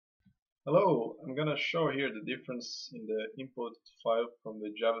Hello, I'm gonna show here the difference in the input file from the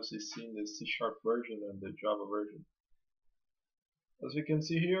Javacc in the C# version and the Java version. As you can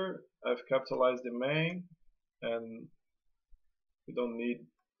see here, I've capitalized the main, and we don't need,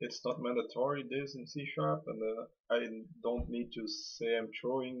 it's not mandatory this in C#, and I don't need to say I'm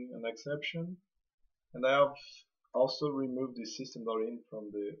throwing an exception, and I have also removed the system.in from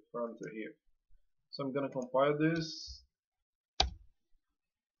the parameter here. So I'm gonna compile this,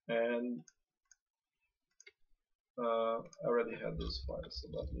 and I already had those files, so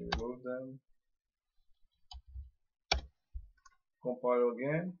let me remove them. Compile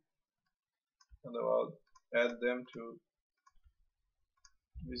again, and I'll add them to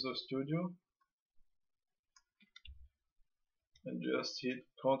Visual Studio and just hit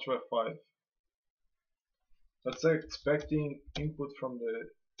Ctrl F5. Let's say expecting input from the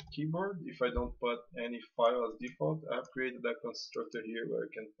keyboard. If I don't put any file as default, I've created a constructor here where I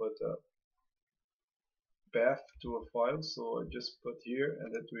can put a path to a file, so I just put here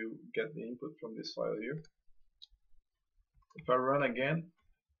and that will get the input from this file here. If I run again,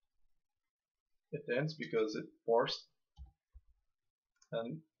 it ends because it parsed,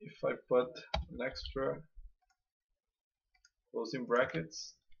 and if I put an extra closing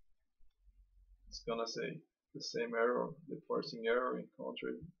brackets, it's gonna say the same error, the parsing error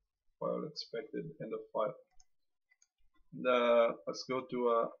encountered file expected end of file. Let's go to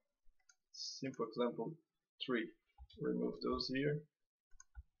a simple example 3. Remove those here.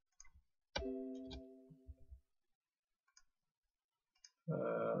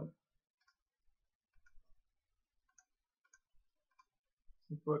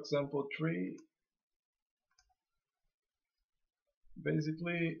 Simple example 3.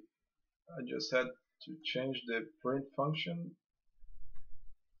 Basically, I just had to change the print function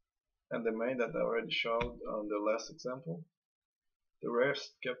and the main that I already showed on the last example. The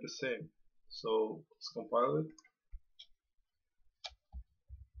rest kept the same. So let's compile it.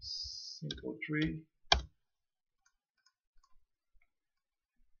 Simple 3.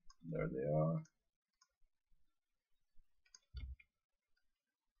 There they are.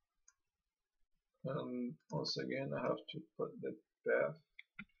 And once again I have to put the path.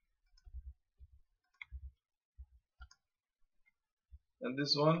 And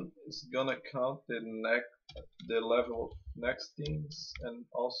this one is gonna count the level of next things and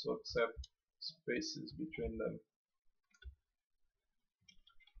also accept spaces between them.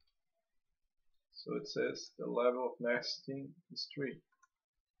 So it says the level of next thing is 3.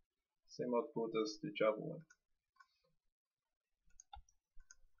 Same output as the Java one.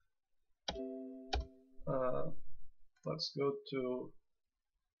 Let's go to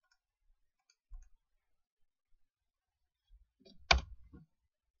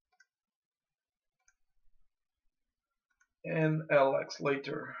NLX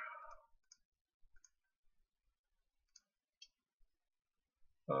later.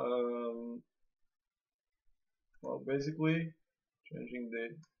 Well, basically changing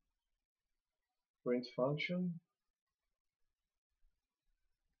the print function.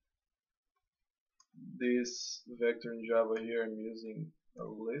 This vector in Java here I'm using a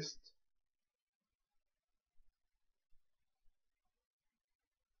list.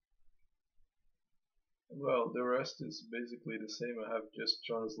 Well, the rest is basically the same. I have just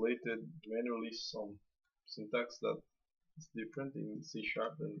translated manually some syntax that is different in C#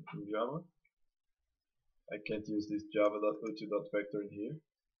 and in Java. I can't use this java.ut.vector in here.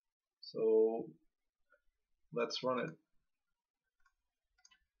 So let's run it.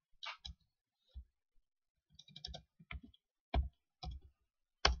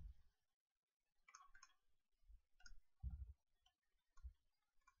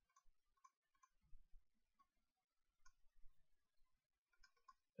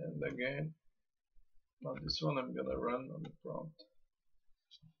 And again, now this one I'm gonna run on the prompt.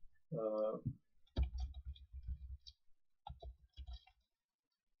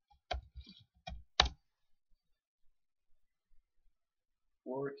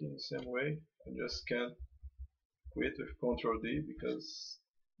 Working the same way. I just can't quit with Ctrl D because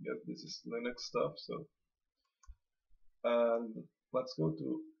this is Linux stuff. So, and let's go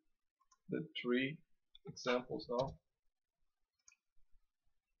to the 3 examples now.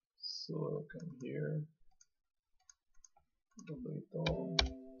 So I'll come here, delete all,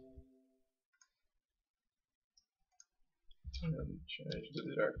 and change the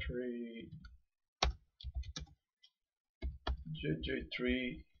directory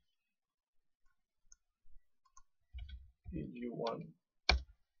jj3 eg1.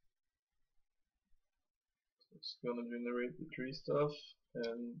 So it's gonna generate the tree stuff,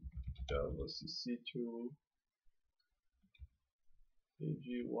 and javacc2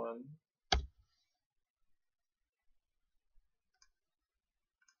 eg1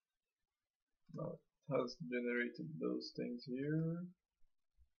 Now it has generated those things here.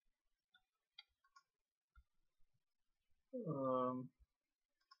 Um,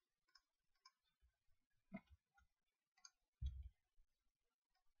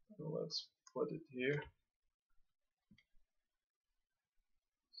 let's put it here.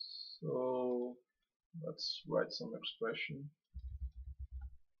 So let's write some expression.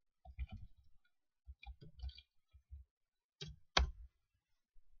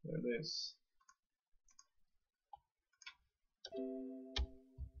 There it is.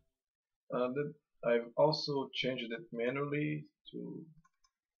 And I've also changed it manually to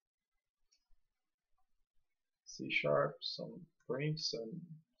C#, some prints and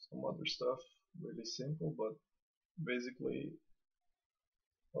some other stuff. Really simple, but basically,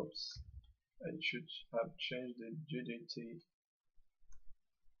 oops, I should have changed the GDT.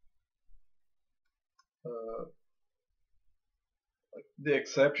 Like the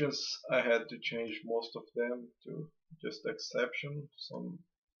exceptions, I had to change most of them to just exception.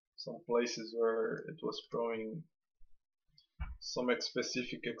 Some places where it was throwing some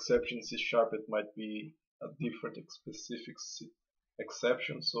specific exception C#, it might be a different specific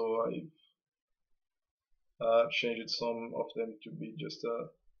exception. So I changed some of them to be just a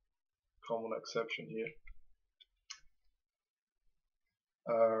common exception here.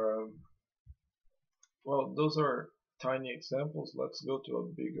 Well, those are tiny examples. Let's go to a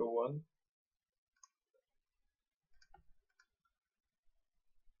bigger one.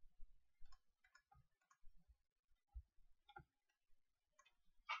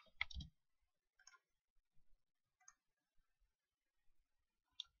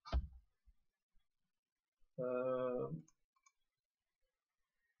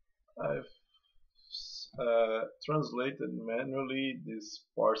 I've translated manually this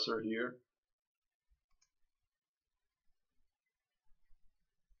parser here.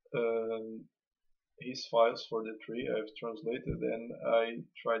 His files for the tree I've translated, and I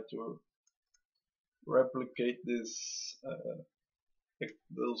tried to replicate this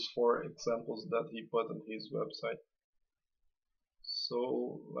those 4 examples that he put on his website.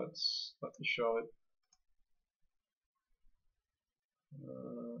 So let me show it.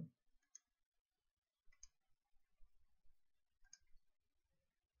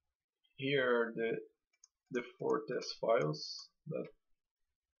 Here are the 4 test files that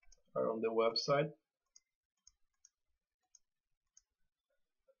are on the website.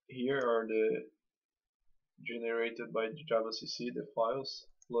 Here are the generated by Javacc, the files,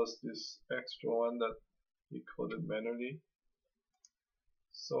 plus this extra one that he coded manually.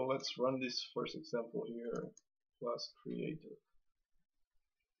 So let's run this first example here, plus creator.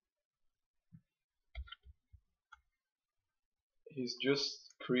 He's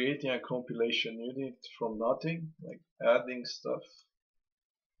just creating a compilation unit from nothing, like adding stuff,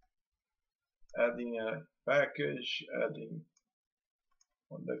 adding a package, adding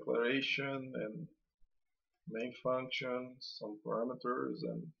one declaration and main function, some parameters,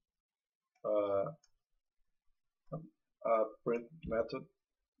 and a print method,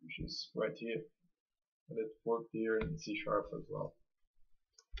 which is right here, and it worked here in C# as well.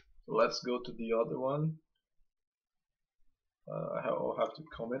 So let's go to the other one. I'll have to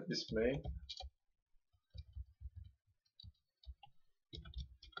comment this main.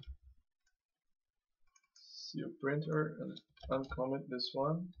 See printer and uncomment this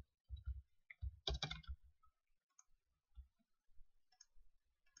one.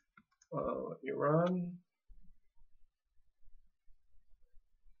 Iran.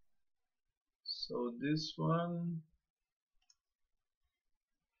 So this one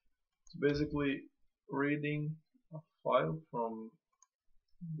is basically reading a file from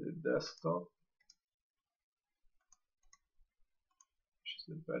the desktop, which is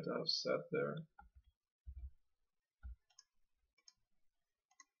the beta I've set there.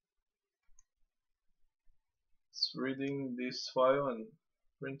 It's reading this file and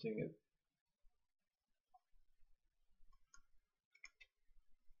printing it.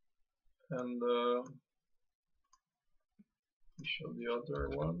 And let me show the other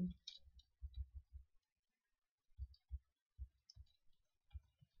one.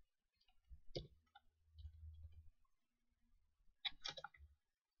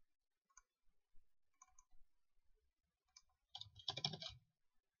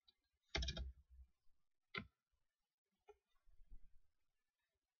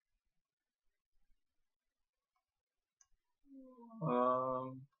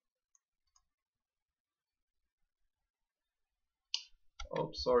 Oh,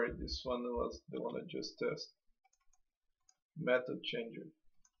 sorry, this one was the one I just tested. Method changer.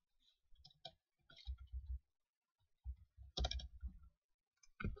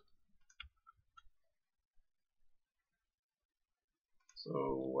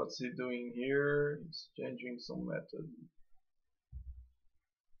 So what's he doing here? He's changing some method.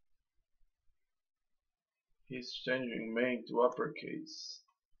 He's changing main to uppercase.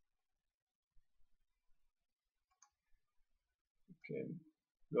 Okay,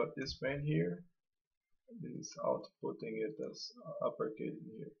 got this main here. This is outputting it as uppercase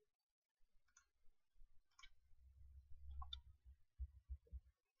in here.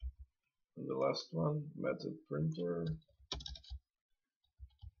 And the last one, method printer.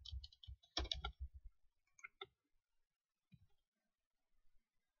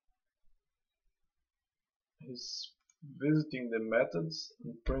 Is visiting the methods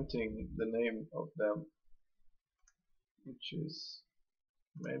and printing the name of them, which is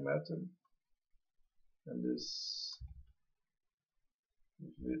main method, and this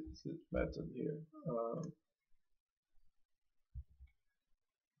visit method here.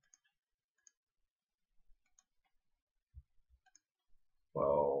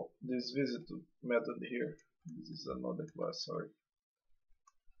 Well, this visit method here, this is another class, sorry.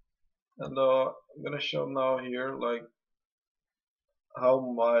 And I'm gonna show now here like how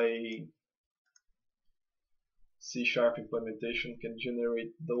my C# implementation can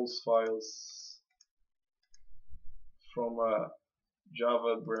generate those files from a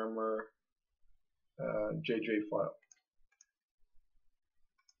Java grammar JJ file.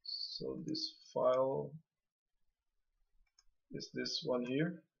 So this file is this one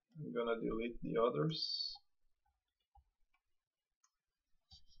here. I'm gonna delete the others.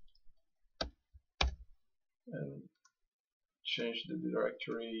 And change the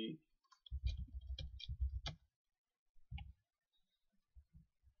directory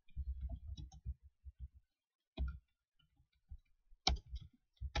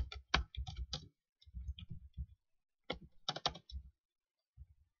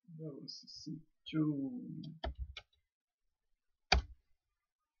C2.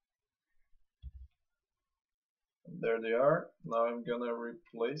 And there they are. Now I'm gonna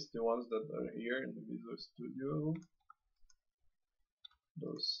replace the ones that are here in the Visual Studio.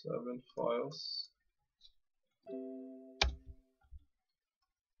 Those 7 files.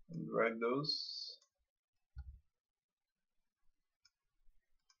 And drag those.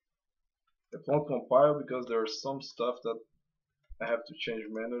 It won't compile because there's some stuff that I have to change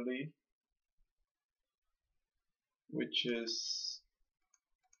manually, which is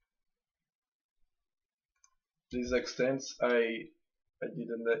these extents I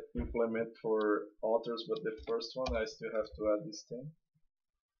didn't implement for authors, but the first one I still have to add this thing.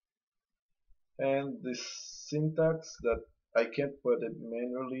 And this syntax that I can't put it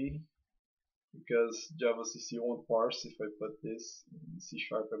manually because JavaCC won't parse if I put this in C#.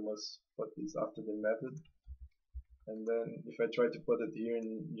 I must put this after the method. And then if I try to put it here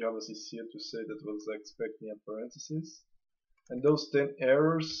in JavaCC to say that was expecting a parenthesis. And those 10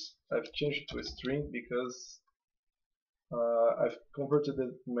 errors I've changed to a string because I've converted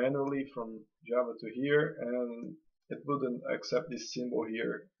it manually from Java to here, and it wouldn't accept this symbol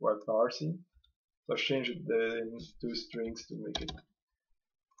here while parsing. So I've changed them to strings to make it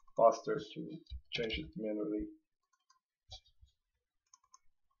faster to change it manually.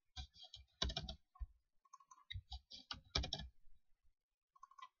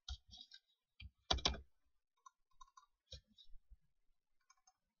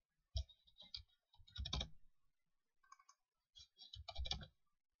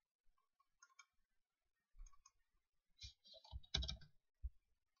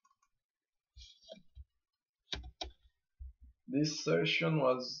 This session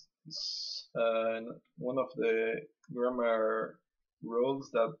was one of the grammar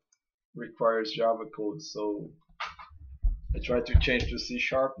rules that requires Java code, so I tried to change to C#,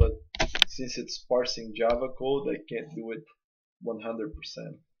 but since it's parsing Java code, I can't do it 100%.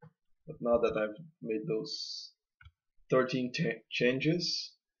 But now that I've made those 13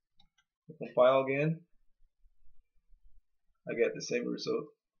 changes, I compile again, I get the same result.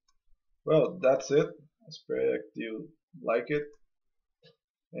 Well, that's it. I expect you like it.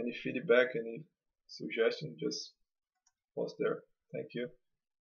 Any feedback, any suggestion, just post there. Thank you.